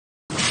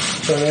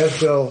So I asked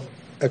Bill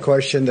a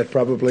question that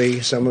probably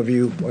some of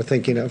you are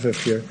thinking of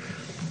if you're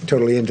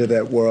totally into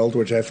that world,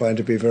 which I find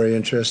to be very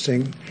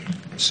interesting.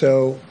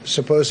 So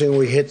supposing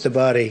we hit the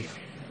body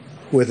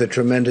with a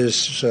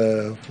tremendous,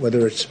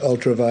 whether it's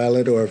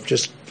ultraviolet or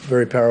just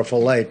very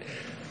powerful light,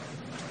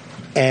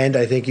 and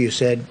I think you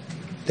said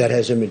that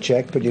hasn't been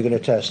checked, but you're going to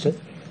test it.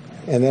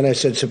 And then I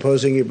said,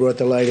 supposing you brought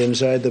the light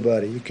inside the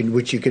body,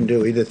 which you can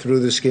do either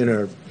through the skin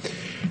or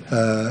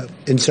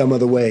in some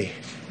other way.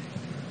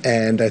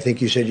 And I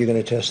think you said you're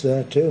going to test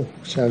that too.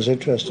 Sounds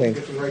interesting.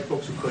 We'll get the right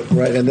folks who could.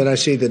 Right, and then I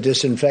see the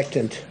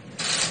disinfectant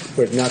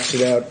where it knocks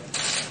it out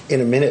in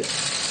a minute,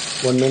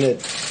 1 minute.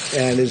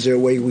 And is there a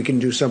way we can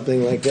do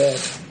something like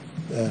that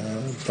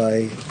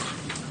by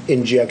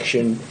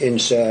injection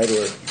inside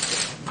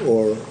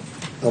or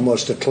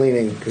almost a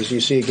cleaning? Because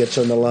you see it gets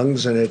on the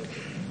lungs and it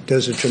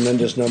does a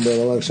tremendous number of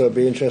the lungs. So it'd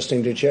be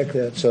interesting to check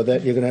that. So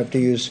that you're going to have to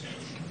use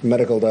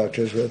medical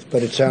doctors with.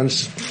 But it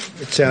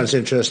sounds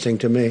interesting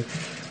to me.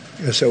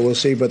 So we'll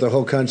see. But the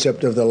whole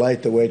concept of the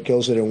light, the way it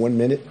kills it in 1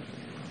 minute,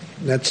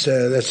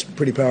 that's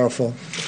pretty powerful.